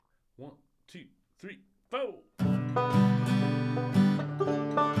1, 2, 3, 4.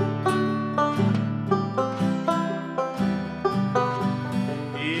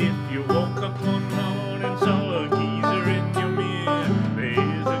 If you woke up one morning, saw a geezer in your mirror,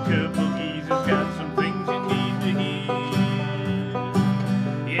 there's a couple geezers got some things you need to hear.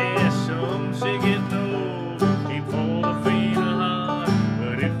 Yeah, some say getting old ain't for the faint of heart,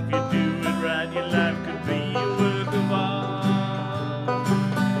 but if you do it right, your life could be a work of art.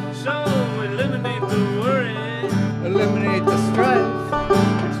 So eliminate the worry, Eliminate the strife.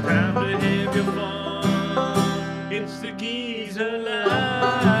 it's time to have your fun. It's the Geezer Life.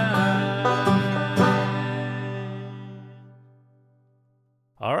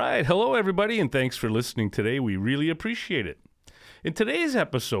 All right. Hello, everybody, and thanks for listening today. We really appreciate it. In today's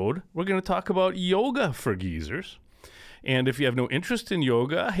episode, we're going to talk about yoga for geezers. And if you have no interest in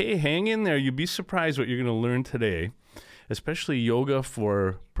yoga, hey, hang in there. You'd be surprised what you're going to learn today, especially yoga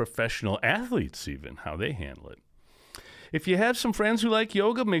for professional athletes, even how they handle it. If you have some friends who like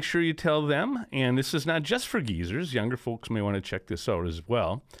yoga, make sure you tell them. And this is not just for geezers. Younger folks may want to check this out as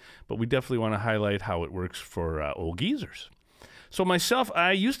well. But we definitely want to highlight how it works for old geezers. So myself,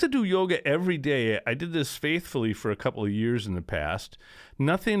 I used to do yoga every day. I did this faithfully for a couple of years in the past.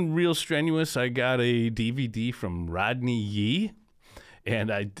 Nothing real strenuous. I got a DVD from Rodney Yee,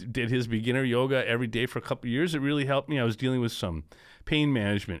 and I did his beginner yoga every day for a couple of years. It really helped me. I was dealing with some pain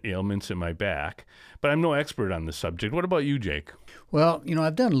management ailments in my back, but I'm no expert on the subject. What about you, Jake? Well,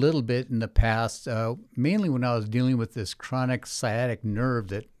 I've done a little bit in the past, mainly when I was dealing with this chronic sciatic nerve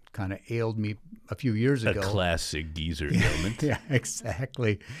that kind of ailed me a few years ago. A classic geezer ailment. Yeah,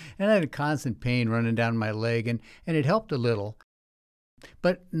 exactly. And I had a constant pain running down my leg, and it helped a little.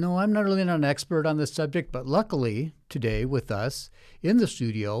 But no, I'm not really not an expert on this subject, but luckily today with us in the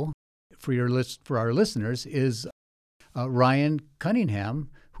studio for our listeners is Ryan Cunningham,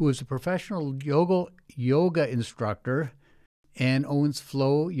 who is a professional yoga instructor and owns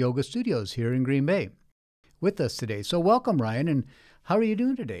Flow Yoga Studios here in Green Bay with us today. So welcome, Ryan, and how are you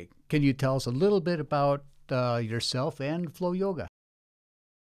doing today? Can you tell us a little bit about yourself and Flow Yoga?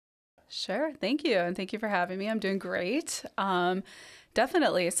 Sure. Thank you. And thank you for having me. I'm doing great.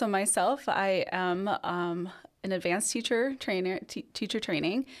 Definitely. So myself, I am an advanced teacher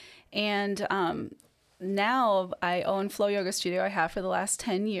training. And now I own Flow Yoga Studio. I have for the last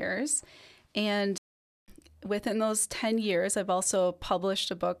 10 years. And within those 10 years, I've also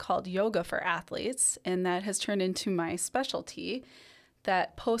published a book called Yoga for Athletes. And that has turned into my specialty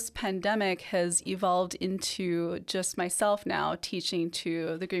that post-pandemic has evolved into just myself now teaching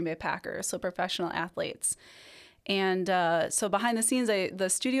to the Green Bay Packers, so professional athletes. And so behind the scenes, the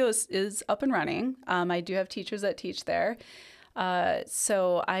studio is up and running. I do have teachers that teach there.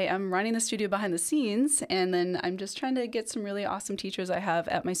 So I am running the studio behind the scenes, and then I'm just trying to get some really awesome teachers I have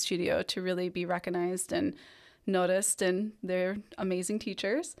at my studio to really be recognized and noticed, and they're amazing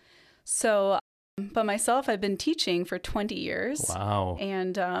teachers. So, but myself, I've been teaching for 20 years. Wow.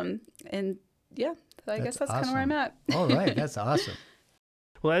 And yeah, so I guess that's kind of where I'm at. All right, that's awesome.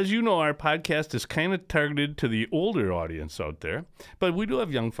 Well, as you know, our podcast is kind of targeted to the older audience out there, but we do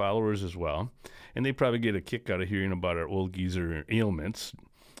have young followers as well, and they probably get a kick out of hearing about our old geezer ailments,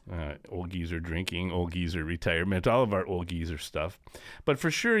 old geezer drinking, old geezer retirement, all of our old geezer stuff. But for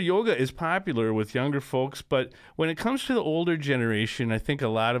sure, yoga is popular with younger folks, but when it comes to the older generation, I think a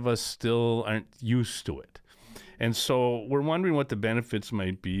lot of us still aren't used to it. And so we're wondering what the benefits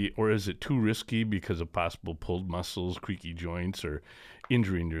might be, or is it too risky because of possible pulled muscles, creaky joints, or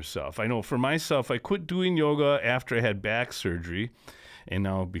injuring yourself? I know for myself, I quit doing yoga after I had back surgery, and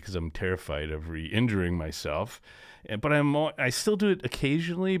now because I'm terrified of re-injuring myself. But I still do it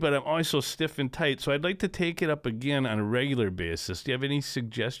occasionally, but I'm always so stiff and tight. So I'd like to take it up again on a regular basis. Do you have any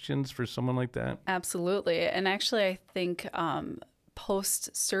suggestions for someone like that? Absolutely. And actually, I think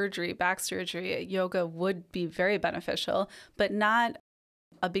post-surgery, back surgery, yoga would be very beneficial, but not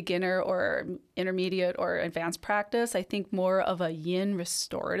a beginner or intermediate or advanced practice. I think more of a yin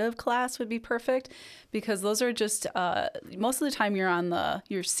restorative class would be perfect, because those are just most of the time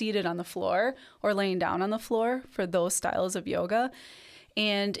you're seated on the floor or laying down on the floor for those styles of yoga,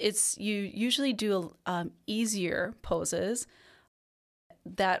 and you usually do easier poses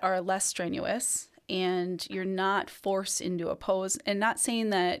that are less strenuous. And you're not forced into a pose. And not saying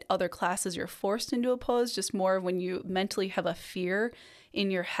that other classes you're forced into a pose, just more when you mentally have a fear in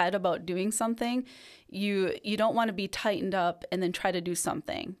your head about doing something, you don't want to be tightened up and then try to do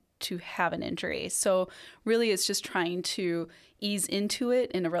something. to have an injury. So really it's just trying to ease into it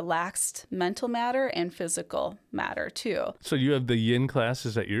in a relaxed mental matter and physical matter too. So you have the yin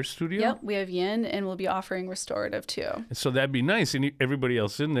classes at your studio? Yep, we have yin, and we'll be offering restorative too. So that'd be nice. And everybody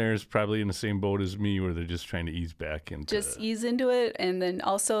else in there is probably in the same boat as me, where they're just trying to ease back into. Just ease into it, and then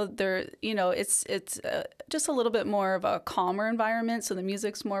also there, it's just a little bit more of a calmer environment. So the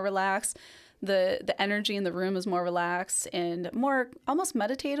music's more relaxed, the energy in the room is more relaxed and more almost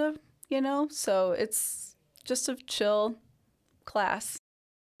meditative. So it's just a chill class.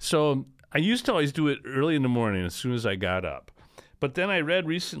 So I used to always do it early in the morning as soon as I got up. But then I read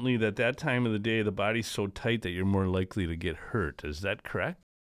recently that time of the day, the body's so tight that you're more likely to get hurt. Is that correct?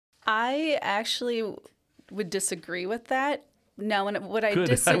 I actually would disagree with that. Now, I want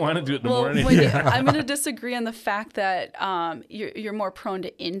to do it in the morning. I'm going to disagree on the fact that you're more prone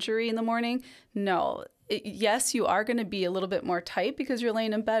to injury in the morning. No. Yes, you are going to be a little bit more tight because you're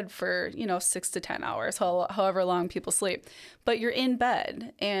laying in bed for, 6 to 10 hours, however long people sleep. But you're in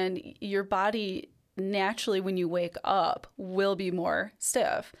bed, and your body naturally, when you wake up, will be more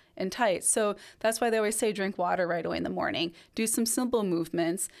stiff and tight. So that's why they always say drink water right away in the morning. Do some simple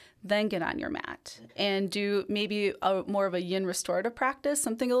movements, then get on your mat. And do maybe more of a yin restorative practice,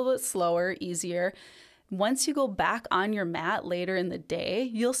 something a little bit slower, easier. Once you go back on your mat later in the day,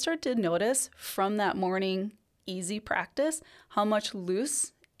 you'll start to notice from that morning easy practice how much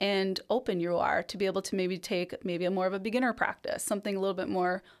loose and open you are to be able to maybe take a more of a beginner practice, something a little bit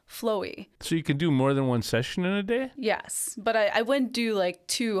more flowy. So you can do more than one session in a day? Yes, but I wouldn't do like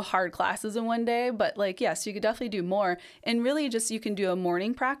 2 hard classes in one day, but yes, you could definitely do more. And really just you can do a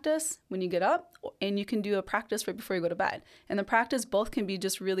morning practice when you get up, and you can do a practice right before you go to bed. And the practice both can be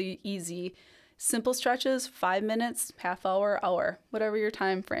just really easy. Simple stretches, 5 minutes, half hour, whatever your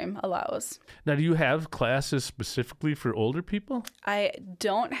time frame allows. Now, do you have classes specifically for older people? I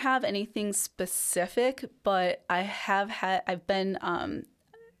don't have anything specific, but I've been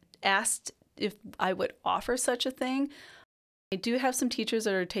asked if I would offer such a thing. I do have some teachers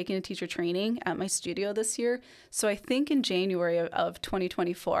that are taking a teacher training at my studio this year. So I think in January of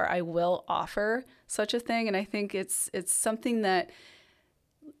 2024, I will offer such a thing. And I think it's something that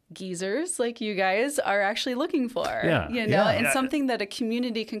geezers like you guys are actually looking for, and something that a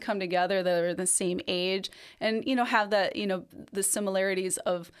community can come together that are the same age and, have that, the similarities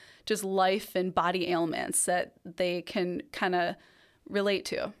of just life and body ailments that they can kind of relate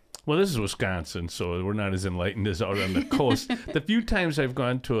to. Well, this is Wisconsin, so we're not as enlightened as out on the coast. The few times I've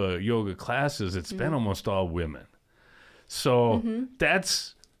gone to a yoga classes, it's been almost all women. So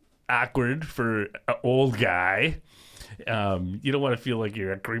that's awkward for an old guy. You don't want to feel like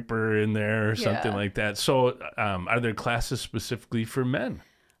you're a creeper in there or something like that. So are there classes specifically for men?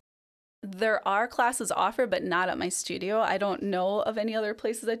 There are classes offered, but not at my studio. I don't know of any other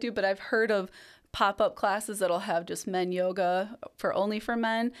places that do, but I've heard of pop-up classes that'll have just men yoga only for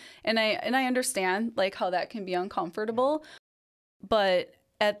men. And I understand like how that can be uncomfortable. But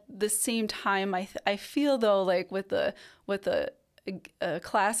at the same time, I feel though, like with a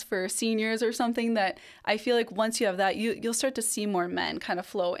class for seniors or something, that I feel like once you have that, you'll start to see more men kind of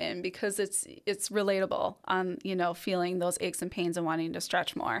flow in because it's relatable on, feeling those aches and pains and wanting to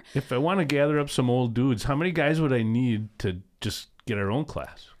stretch more. If I want to gather up some old dudes, how many guys would I need to just get our own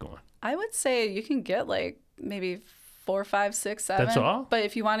class going? I would say you can get like maybe 4, 5, 6, 7. That's all? But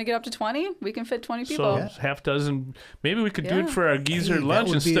if you want to get up to 20, we can fit 20 people. So half dozen. Maybe we could do it for our geezer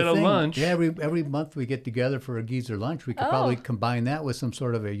lunch instead of lunch. Yeah, every month we get together for a geezer lunch. We could probably combine that with some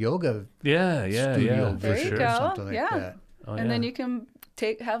sort of a yoga studio visit or something like that. Oh, and then you can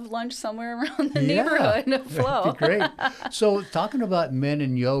have lunch somewhere around the neighborhood and flow. That'd be great. So talking about men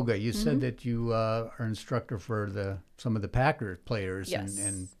in yoga, you said that you are instructor for some of the Packer players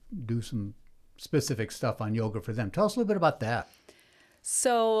and do some specific stuff on yoga for them. Tell us a little bit about that.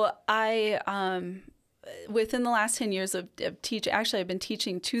 So I, within the last 10 years of teaching, actually I've been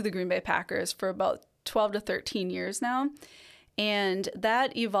teaching to the Green Bay Packers for about 12 to 13 years now. And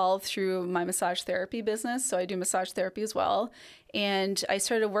that evolved through my massage therapy business. So I do massage therapy as well. And I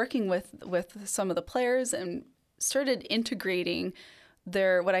started working with some of the players and started integrating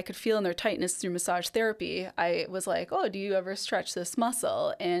what I could feel in their tightness through massage therapy. I was like, oh, do you ever stretch this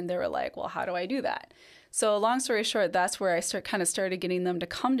muscle? And they were like, well, how do I do that? So long story short, that's where I started getting them to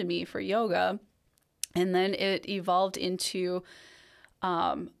come to me for yoga. And then it evolved into,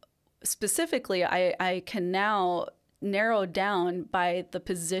 specifically, I can now narrow down by the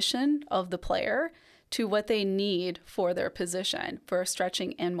position of the player to what they need for their position for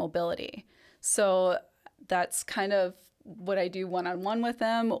stretching and mobility. So that's kind of what I do one-on-one with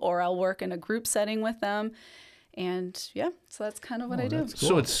them, or I'll work in a group setting with them. And yeah, so that's kind of what I do. that's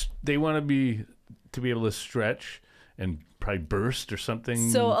So they want to be able to stretch and probably burst or something.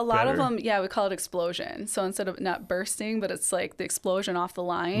 So a lot of better? them, yeah, we call it explosion. So instead of not bursting, but it's like the explosion off the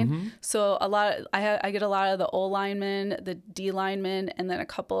line. So I get a lot of the O linemen, the D linemen, and then a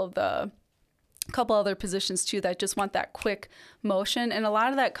couple other positions too that just want that quick motion. And a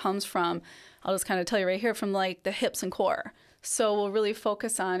lot of that comes from, I'll just kind of tell you right here, from like the hips and core. So we'll really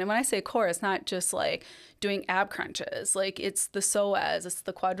focus on, and when I say core, it's not just like doing ab crunches. Like it's the psoas, it's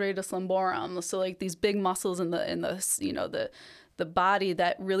the quadratus lumborum. So like these big muscles in the the body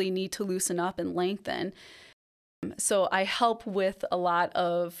that really need to loosen up and lengthen. So I help with a lot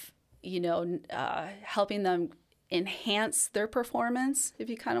of helping them enhance their performance,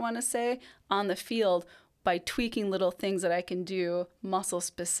 if you kind of want to say, on the field by tweaking little things that I can do muscle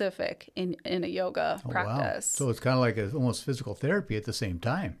specific in a yoga practice. Wow. So it's kind of like almost physical therapy at the same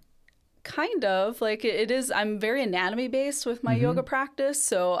time. Kind of like it is. I'm very anatomy based with my yoga practice.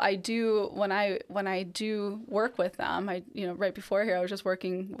 So I do, when I do work with them, right before here, I was just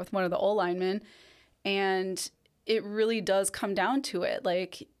working with one of the O linemen, and it really does come down to it.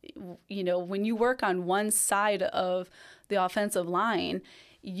 Like, when you work on one side of the offensive line,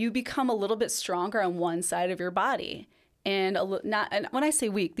 you become a little bit stronger on one side of your body. And when I say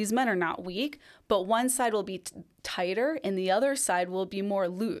weak, these men are not weak, but one side will be tighter and the other side will be more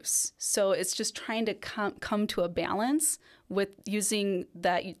loose. So it's just trying to come to a balance with using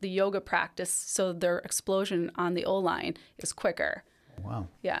the yoga practice so their explosion on the O-line is quicker. Wow.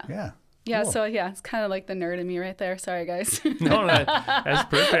 Yeah. Yeah. Yeah, Cool. so it's kind of like the nerd in me right there. Sorry, guys. No, that's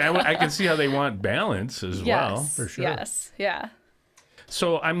perfect. I can see how they want balance as well. For sure. Yes, yeah.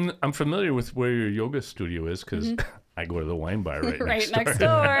 So I'm familiar with where your yoga studio is because I go to the wine bar right, Right next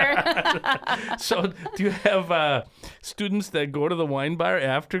door. next door. So do you have students that go to the wine bar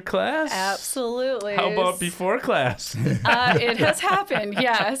after class? Absolutely. How about before class? It has happened.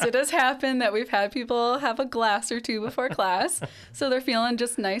 Yes, it has happened that we've had people have a glass or two before class. So they're feeling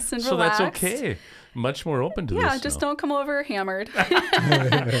just nice and So relaxed. that's okay. Much more open to this. Yeah, just don't come over hammered.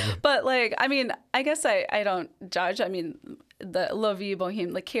 But I guess I don't judge. I mean, the La Vie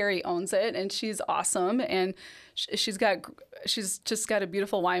Boheme, like Carrie owns it and she's awesome. And she's just got a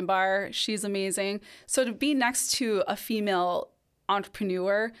beautiful wine bar. She's amazing. So to be next to a female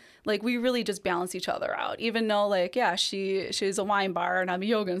entrepreneur, like we really just balance each other out, even though she's a wine bar and I'm a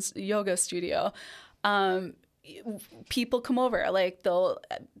yoga studio. People come over, like they'll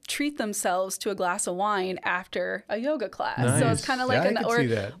treat themselves to a glass of wine after a yoga class. Nice. So it's kind of like Yeah, I can see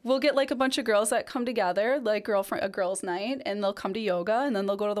that. we'll get like a bunch of girls that come together, like a girls' night, and they'll come to yoga and then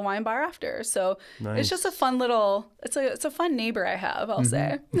they'll go to the wine bar after. So Nice. it's just a fun it's a fun neighbor I have, I'll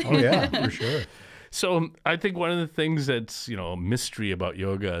say. Oh, yeah, for sure. So I think one of the things that's, a mystery about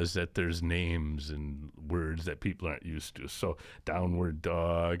yoga is that there's names and words that people aren't used to. So downward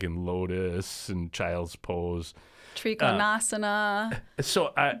dog and lotus and child's pose. Trikonasana.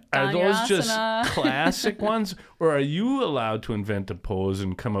 So are those just Danyasana. classic ones, or are you allowed to invent a pose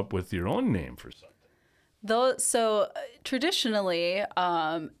and come up with your own name for something? Traditionally,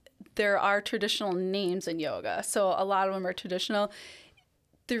 there are traditional names in yoga. So a lot of them are traditional.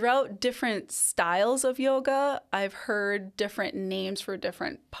 Throughout different styles of yoga, I've heard different names for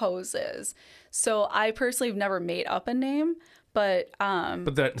different poses. So I personally have never made up a name, but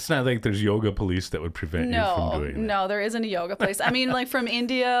It's not like there's yoga police that would prevent you from doing that. No, there isn't a yoga place. I mean, like from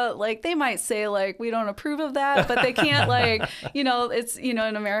India, like they might say like we don't approve of that, but they can't it's in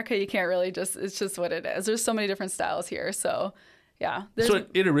America you can't really it's just what it is. There's so many different styles here, so yeah. So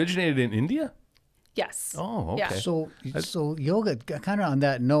it originated in India? Yes. Oh, okay. Yeah. So yoga, kind of on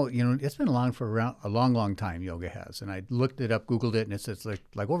that note, it's been around for a long, long time. Yoga has, and I looked it up, Googled it, and it's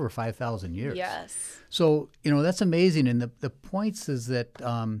like over 5,000 years. Yes. So that's amazing. And the points is that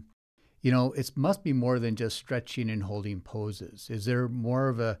it must be more than just stretching and holding poses. Is there more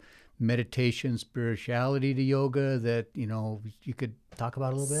of a meditation, spirituality to yoga that you could talk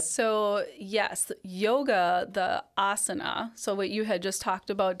about a little bit? So yes, yoga, the asana, so what you had just talked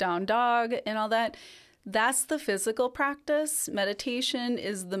about, down dog and all that, that's the physical practice. Meditation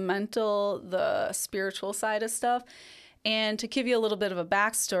is the mental, the spiritual side of stuff. And to give you a little bit of a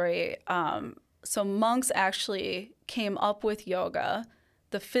backstory, so monks actually came up with yoga,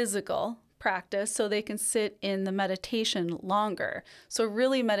 the physical practice, so they can sit in the meditation longer. So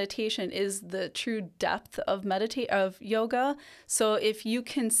really meditation is the true depth of yoga. So if you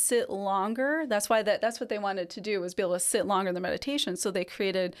can sit longer, that's what they wanted to do, was be able to sit longer in the meditation. So they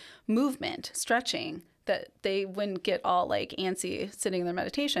created movement, stretching, that they wouldn't get all like antsy sitting in their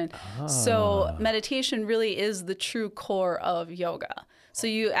meditation. So meditation really is the true core of yoga. So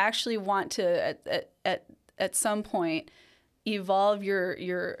you actually want to, at some point evolve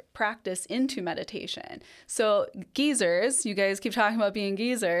your practice into meditation. So geezers, you guys keep talking about being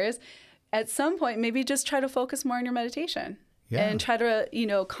geezers. At some point, maybe just try to focus more on your meditation and try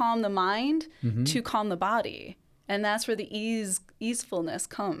to, calm the mind to calm the body. And that's where the easefulness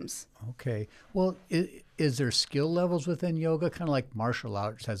comes. Okay. Well, is there skill levels within yoga? Kind of like martial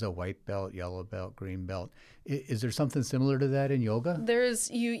arts has a white belt, yellow belt, green belt. Is there something similar to that in yoga?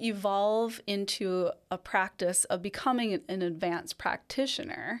 You evolve into a practice of becoming an advanced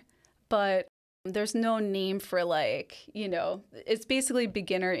practitioner, but there's no name for it's basically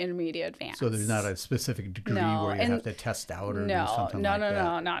beginner, intermediate, advanced. So there's not a specific degree where you have to test out or do something like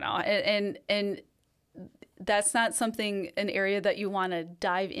that? No. And that's not an area that you want to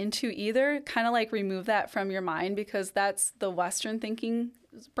dive into either. Kind of like remove that from your mind, because that's the Western thinking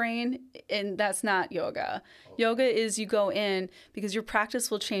brain, and that's not yoga. Yoga is you go in because your practice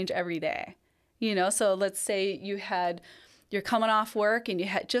will change every day. So let's say you're coming off work and you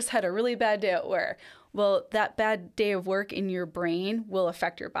just had a really bad day at work. Well, that bad day of work in your brain will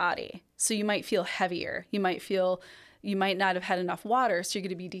affect your body. So you might feel heavier. You might not have had enough water, so you're going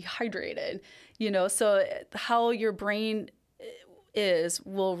to be dehydrated. So how your brain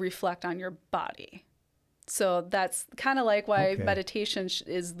will reflect on your body. So that's kind of like why meditation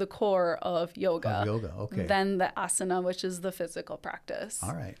is the core of yoga. Okay. Then the asana, which is the physical practice.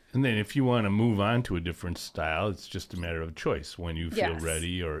 All right. And then if you want to move on to a different style, it's just a matter of choice when you feel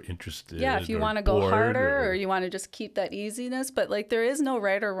ready or interested. Yeah, if you want to go harder or you want to just keep that easiness. But there is no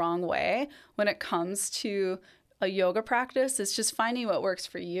right or wrong way when it comes to a yoga practice. It's just finding what works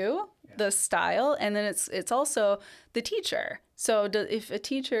for you, the style, and then it's also the teacher. So if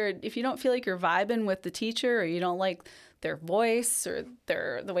you don't feel like you're vibing with the teacher, or you don't like their voice or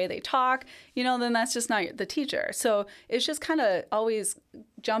the way they talk, then that's just not the teacher. So it's just kind of always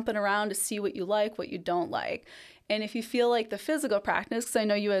jumping around to see what you like, what you don't like. And if you feel like the physical practice, because I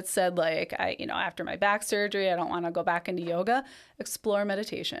know you had said after my back surgery, I don't want to go back into yoga, explore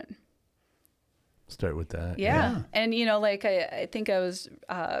meditation. Start with that. Yeah. And, I think I was,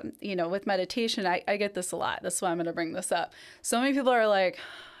 with meditation, I get this a lot. That's why I'm going to bring this up. So many people are like,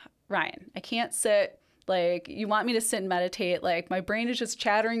 Ryan, I can't sit. You want me to sit and meditate. My brain is just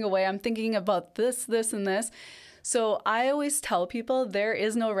chattering away. I'm thinking about this, this, and this. So I always tell people there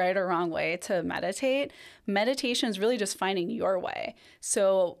is no right or wrong way to meditate. Meditation is really just finding your way.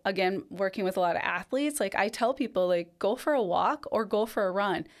 So again, working with a lot of athletes, I tell people, go for a walk or go for a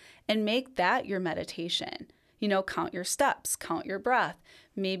run. And make that your meditation. Count your steps, count your breath.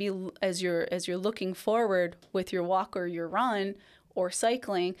 Maybe as you're looking forward with your walk or your run or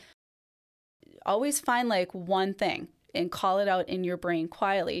cycling, always find one thing and call it out in your brain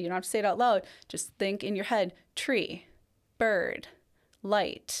quietly. You don't have to say it out loud. Just think in your head, tree, bird,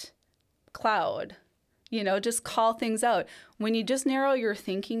 light, cloud. Just call things out. When you just narrow your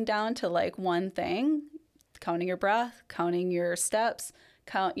thinking down to one thing, counting your breath, counting your steps,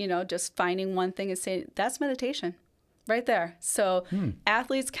 just finding one thing and saying, that's meditation right there. So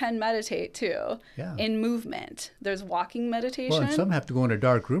athletes can meditate too in movement. There's walking meditation. Well, and some have to go in a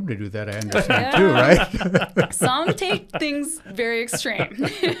dark room to do that, I understand too, right? Some take things very extreme.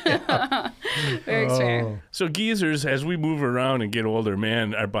 Very extreme. So geezers, as we move around and get older,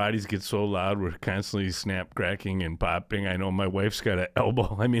 man, our bodies get so loud. We're constantly snap, cracking, and popping. I know my wife's got an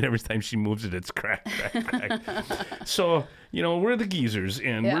elbow. I mean, every time she moves it, it's crack, crack, crack. So, we're the geezers,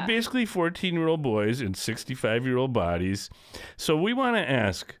 and we're basically 14-year-old boys in 65-year-old bodies. So we want to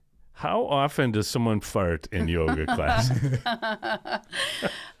ask, how often does someone fart in yoga class?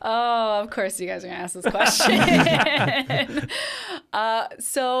 Oh, of course you guys are going to ask this question.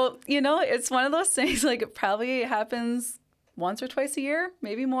 So, it's one of those things, it probably happens once or twice a year,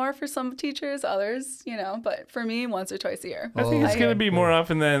 maybe more for some teachers, others, but for me, once or twice a year. I think it's going to be more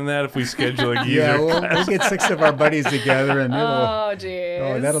often than that if we schedule a geezer class. We'll get 6 of our buddies together and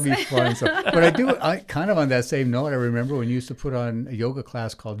that'll be fun. So, but I kind of on that same note, I remember when you used to put on a yoga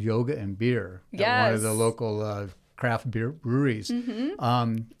class called Yoga and Beer at one of the local craft beer breweries.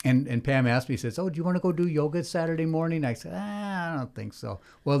 And Pam asked me, says, do you want to go do yoga Saturday morning? I said, I don't think so.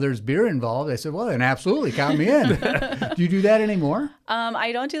 Well, there's beer involved. I said, well, then absolutely, count me in. Do you do that anymore?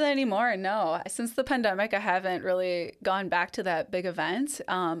 I don't do that anymore, no. Since the pandemic, I haven't really gone back to that big event.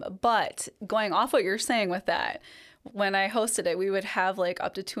 But going off what you're saying with that, when I hosted it, we would have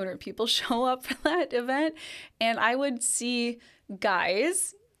up to 200 people show up for that event. And I would see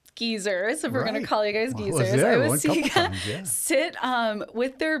guys, geezers, if we're going to call you guys geezers, I would see guys sit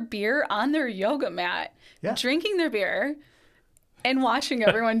with their beer on their yoga mat, drinking their beer, and watching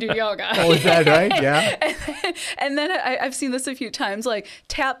everyone do yoga. Oh, is that right? Yeah. And then I've seen this a few times, like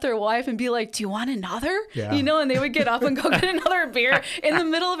tap their wife and be like, "Do you want another?" Yeah. You know, and they would get up and go get another beer in the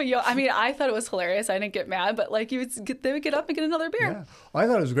middle of a yoga. I mean, I thought it was hilarious. I didn't get mad, but like they would get up and get another beer. Yeah. I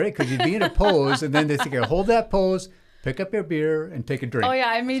thought it was great because you'd be in a pose, and then they say, hold that pose, pick up your beer, and take a drink. Oh yeah,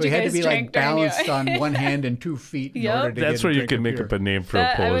 I made so you had guys to be drink like during balanced yoga. on one hand and 2 feet in Yep. order to That's get where a you drink can of make beer. up a name for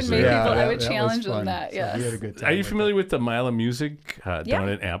That- a I pose. would make there. people- I would that challenge was them fun. that, So yes. we had a good time Are you with familiar that. with the Mila Music down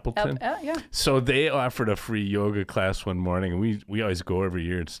in Appleton? Yeah. So they offered a free yoga class one morning, and we always go every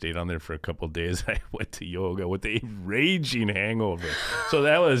year and stayed on there for a couple of days. I went to yoga with a raging hangover, so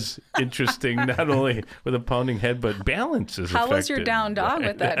that was interesting. Not only with a pounding head, but balance is How was your affected. down dog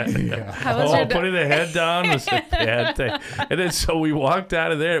with that? Yeah. How was your Putting the head down was a bad thing. And then so we walked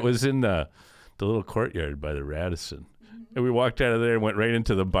out of there. It was in the little courtyard by the Radisson. And we walked out of there and went right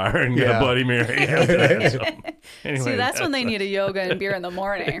into the bar and got a Yeah. Bloody Mary after that. So, anyway, See, that's when they need a yoga and beer in the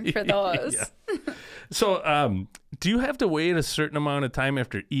morning for those. Yeah. So, do you have to wait a certain amount of time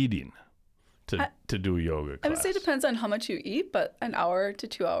after eating to do a yoga class? I would say it depends on how much you eat, but an hour to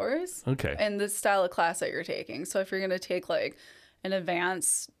 2 hours. Okay. And the style of class that you're taking. So if you're going to take like an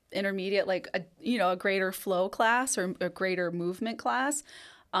advanced, intermediate, like a greater flow class or a greater movement class,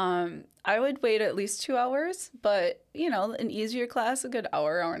 I would wait at least 2 hours. But an easier class, a good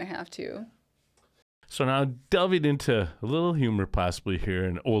hour and a half too. So now delving into a little humor possibly here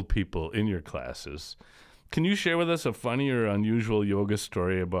in old people in your classes, can you share with us a funny or unusual yoga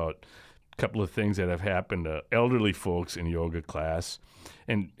story about a couple of things that have happened to elderly folks in yoga class?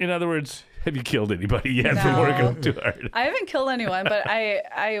 And in other words, have you killed anybody yet from No. working up too hard? I haven't killed anyone, but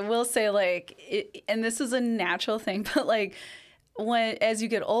I will say and this is a natural thing, but as you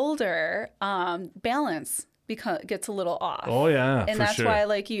get older, balance gets a little off. Oh, yeah, and for that's sure.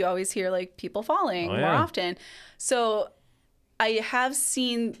 why you always hear people falling Oh, more yeah. often. So I have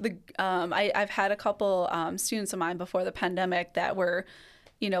seen I've had a couple students of mine before the pandemic that were,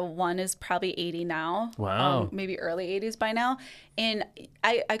 one is probably 80 now. Wow. Maybe early 80s by now. And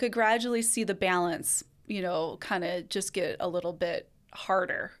I could gradually see the balance, kind of just get a little bit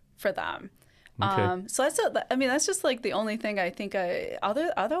harder for them. Okay. So that's just the only thing I think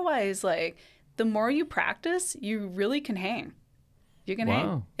otherwise, the more you practice, you really can hang. You can hang.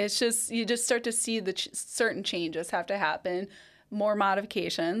 Wow. It's just, you just start to see the certain changes have to happen, more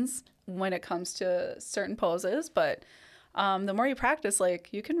modifications when it comes to certain poses. But the more you practice,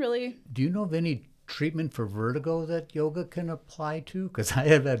 you can really. Do you know of any treatment for vertigo that yoga can apply to? Because I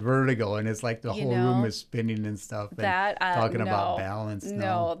have that vertigo, and it's like the whole room is spinning and stuff. And talking about balance.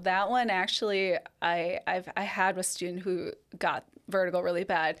 No, that one actually, I had a student who got vertigo really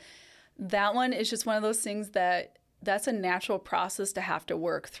bad. That one is just one of those things that's a natural process to have to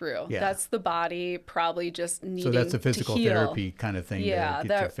work through. Yeah. That's the body probably just needing So that's a physical to heal. therapy kind of thing. Yeah, to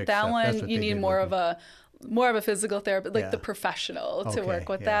get you fixed that up. one That's what you they need did more with of a physical therapist, Yeah. the professional to Okay, work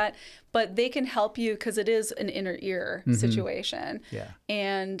with yeah. that. But they can help you because it is an inner ear situation. Yeah.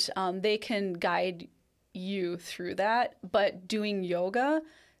 And they can guide you through that. But doing yoga,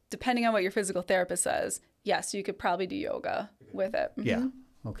 depending on what your physical therapist says, yes, you could probably do yoga with it. Mhm. Yeah.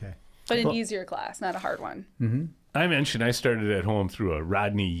 Okay. But an easier class, not a hard one. I mentioned I started at home through a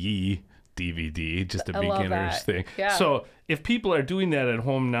Rodney Yee DVD, just a I love beginner's that. thing. Yeah. So if people are doing that at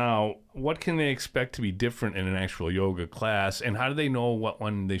home now, what can they expect to be different in an actual yoga class, and how do they know what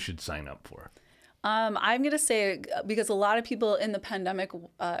one they should sign up for? I'm going to say, because a lot of people in the pandemic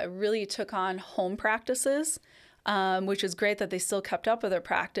really took on home practices, which is great that they still kept up with their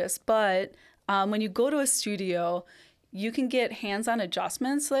practice. But when you go to a studio, you can get hands-on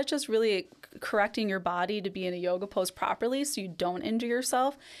adjustments. So that's just really correcting your body to be in a yoga pose properly so you don't injure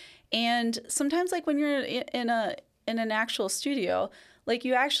yourself. And sometimes when you're in an actual studio,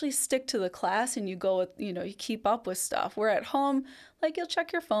 you actually stick to the class and you go with, you keep up with stuff. Where at home, you'll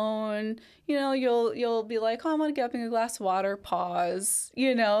check your phone, you'll be like, oh, I'm gonna get up and get a glass of water, pause,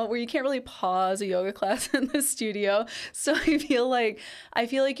 where you can't really pause a yoga class in the studio. So I feel like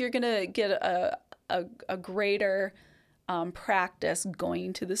you're gonna get a greater practice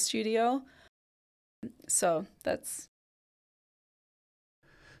going to the studio. So that's.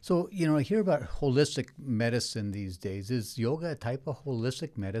 So, I hear about holistic medicine these days. Is yoga a type of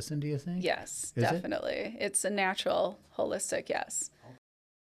holistic medicine, do you think? Yes, Is it? definitely. It's a natural, holistic, yes.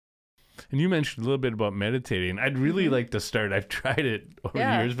 And you mentioned a little bit about meditating. I'd really like to start. I've tried it over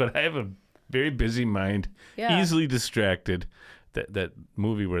Yeah. years, but I have a very busy mind, Yeah. easily distracted. That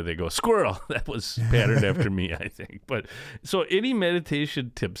movie where they go, squirrel, that was patterned after me, I think. But so any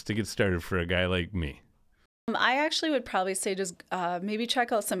meditation tips to get started for a guy like me? I actually would probably say just maybe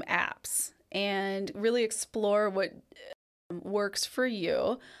check out some apps and really explore what works for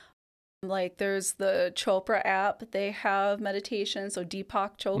you. Like there's the Chopra app. They have meditation. So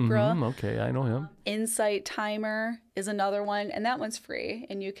Deepak Chopra. Okay, I know him. Insight Timer is another one. And that one's free.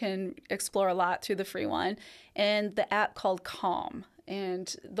 And you can explore a lot through the free one. And the app called Calm.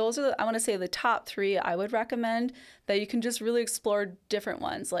 And those are, I want to say, the top 3 I would recommend that you can just really explore different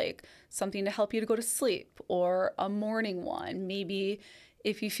ones, like something to help you to go to sleep or a morning one. Maybe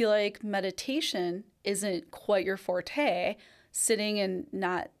if you feel like meditation isn't quite your forte, sitting and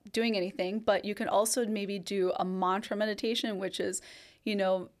not doing anything, but you can also maybe do a mantra meditation, which is,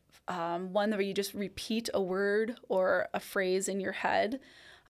 one where you just repeat a word or a phrase in your head.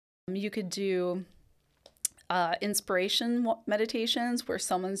 You could do inspiration meditations where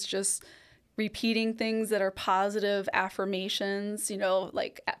someone's just repeating things that are positive affirmations,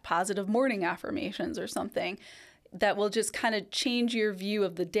 like positive morning affirmations or something that will just kind of change your view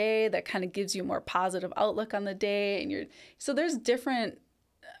of the day, that kind of gives you a more positive outlook on the day. And so there's different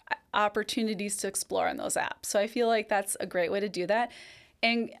opportunities to explore in those apps. So I feel like that's a great way to do that.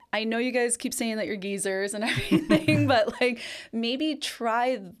 And I know you guys keep saying that you're geezers and everything, but like maybe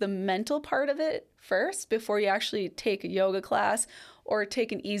try the mental part of it first before you actually take a yoga class or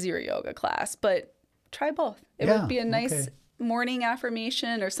take an easier yoga class. But try both. It would be a nice morning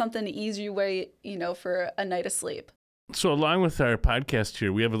affirmation or something to ease your way, for a night of sleep. So along with our podcast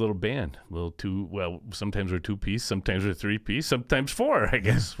here, we have a little band. Sometimes we're 2-piece, sometimes we're 3-piece, sometimes 4, I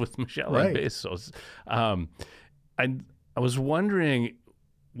guess, with Michelle on bass. So I was wondering,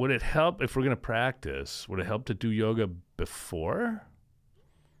 would it help if we're going to practice? Would it help to do yoga before?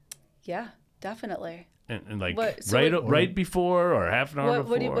 Yeah, definitely. And like right before or half an hour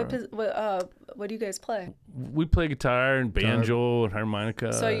before? What do you guys play? We play guitar and banjo and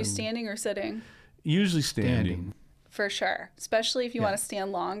harmonica. So are you standing or sitting? Usually standing. For sure. Especially if you want to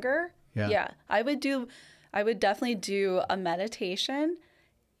stand longer. Yeah. I would definitely do a meditation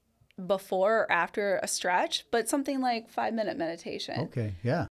before or after a stretch, but something like 5-minute meditation. Okay,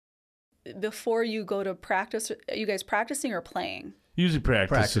 yeah. Before you go to practice, are you guys practicing or playing? Usually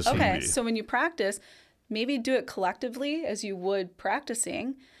practice. Okay, so when you practice, maybe do it collectively as you would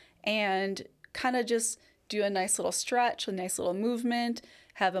practicing and kind of just do a nice little stretch, a nice little movement,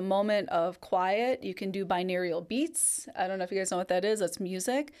 have a moment of quiet. You can do binaural beats. I don't know if you guys know what that is. That's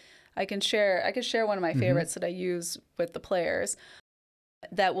music. I can share one of my favorites that I use with the players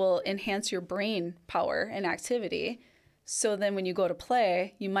that will enhance your brain power and activity. So then when you go to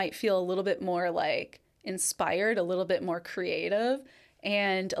play, you might feel a little bit more like inspired, a little bit more creative,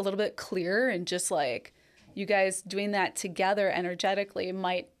 and a little bit clearer, and just like you guys doing that together energetically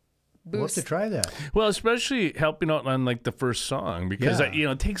might boost. We'll have to try that. Well, especially helping out on like the first song because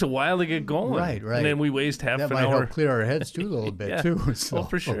it takes a while to get going. Right. And then we waste half that an might hour. Help clear our heads too a little bit too. So. Oh,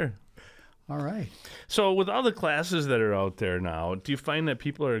 for sure. All right. So with all the classes that are out there now, do you find that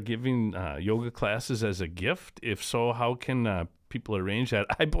people are giving yoga classes as a gift? If so, how can people arrange that?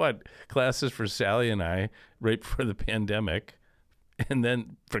 I bought classes for Sally and I right before the pandemic. And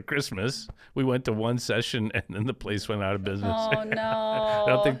then for Christmas, we went to one session and then the place went out of business. Oh, no. I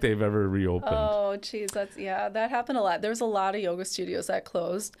don't think they've ever reopened. Oh, geez. That happened a lot. There was a lot of yoga studios that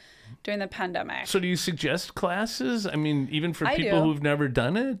closed during the pandemic. So do you suggest classes? I mean, even for people who've never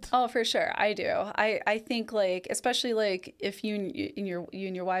done it? Oh, for sure. I do. I think like, especially like if you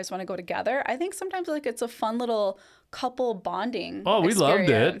and your wives want to go together, I think sometimes like it's a fun little couple bonding we loved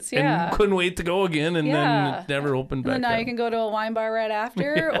it. Yeah. And couldn't wait to go again and then it never opened back up. And now you can go to a wine bar right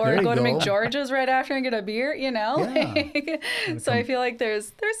after or go to McGeorge's right after and get a beer, Yeah. So I feel like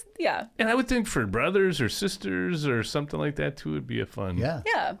there's And I would think for brothers or sisters or something like that too would be a fun. Yeah.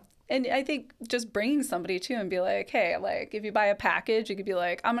 Yeah. And I think just bringing somebody too and be like, hey, like if you buy a package, you could be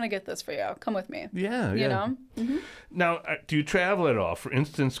like, I'm going to get this for you. Come with me. Yeah. You know? Mm-hmm. Now, do you travel at all? For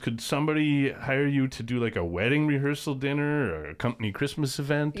instance, could somebody hire you to do like a wedding rehearsal dinner or a company Christmas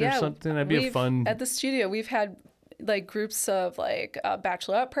event or something? That'd be a fun. At the studio, we've had like groups of like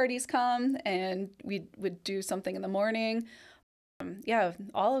bachelorette parties come and we would do something in the morning.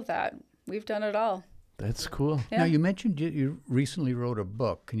 All of that. We've done it all. That's cool. Yeah. Now, you mentioned you recently wrote a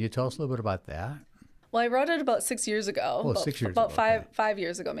book. Can you tell us a little bit about that? Well, I wrote it about 6 years ago. Oh, 6 years about ago. 5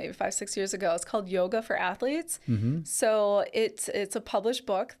 years ago, maybe 5-6 years ago. It's called Yoga for Athletes. Mm-hmm. So it's a published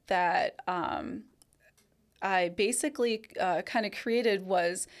book that I basically kind of created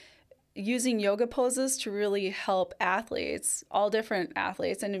was using yoga poses to really help athletes, all different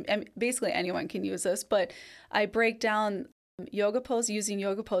athletes, and basically anyone can use this. But I break down using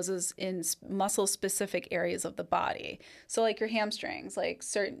yoga poses in muscle specific areas of the body. So like your hamstrings, like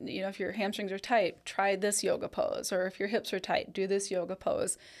certain, if your hamstrings are tight, try this yoga pose, or if your hips are tight, do this yoga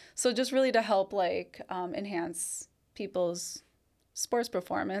pose. So just really to help like enhance people's sports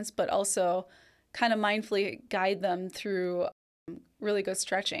performance, but also kind of mindfully guide them through really good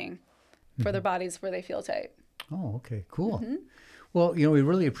stretching for their bodies where they feel tight. Oh, okay, cool. Well, we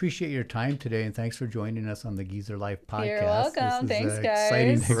really appreciate your time today, and thanks for joining us on the Geezer Life podcast. You're welcome. This is Thanks, guys.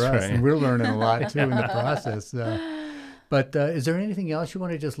 exciting for Thanks, us, Ryan. and we're learning a lot too in the process. But is there anything else you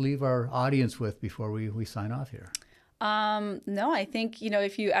want to just leave our audience with before we sign off here? No, I think,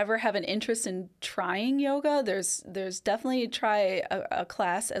 if you ever have an interest in trying yoga, there's definitely try a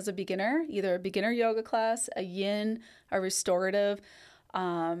class as a beginner, either a beginner yoga class, a yin, a restorative.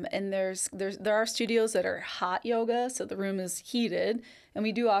 And there are studios that are hot yoga, so the room is heated, and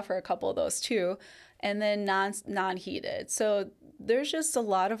we do offer a couple of those too, and then non-heated. So there's just a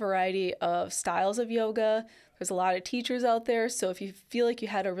lot of variety of styles of yoga. There's a lot of teachers out there, so if you feel like you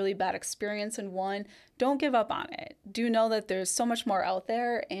had a really bad experience in one, don't give up on it. Do know that there's so much more out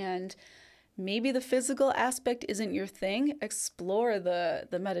there, and maybe the physical aspect isn't your thing. Explore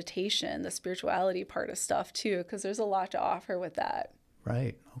the meditation, the spirituality part of stuff too, because there's a lot to offer with that.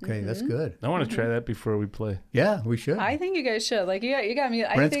 Right. Okay, that's good. I want to try that before we play. Yeah, we should. I think you guys should. Like, you got me.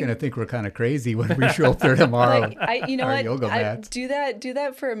 Brent's going to think we're kind of crazy when we show up there tomorrow. Like, you know our what? yoga mats. Do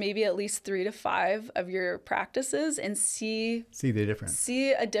that for maybe at least 3 to 5 of your practices and see the difference.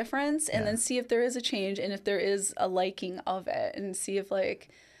 See a difference, and then see if there is a change and if there is a liking of it, and see if But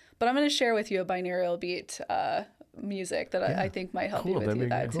I'm going to share with you a binaural beat music that I think might help you with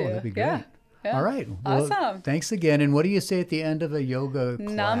that too. Cool. That'd be great. Yeah. Yeah. All right. Well, awesome. Thanks again. And what do you say at the end of a yoga class?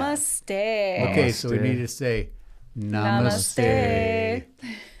 Namaste. Okay, so we need to say namaste.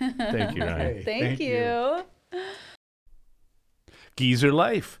 Thank you, Ryan. Okay, Thank you. Geezer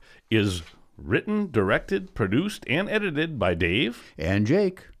Life is written, directed, produced, and edited by Dave And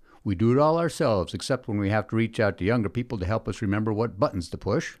Jake. We do it all ourselves, except when we have to reach out to younger people to help us remember what buttons to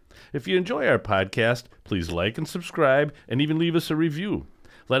push. If you enjoy our podcast, please like and subscribe, and even leave us a review.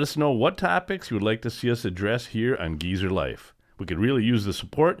 Let us know what topics you would like to see us address here on Geezer Life. We could really use the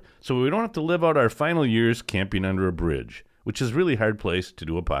support so we don't have to live out our final years camping under a bridge, which is a really hard place to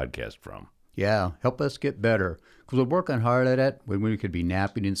do a podcast from. Yeah, help us get better, because we're working hard at it when we could be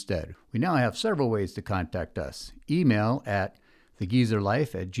napping instead. We now have several ways to contact us. Email at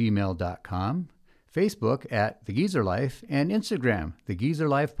thegeezerlife@gmail.com, Facebook at The Geezer Life, and Instagram, The Geezer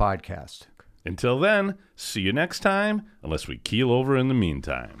Life Podcast. Until then, see you next time, unless we keel over in the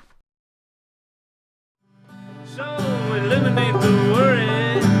meantime. So eliminate the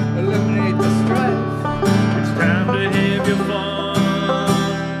worry, Eliminate the strife. it's time to have your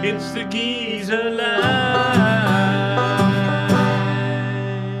fun. It's the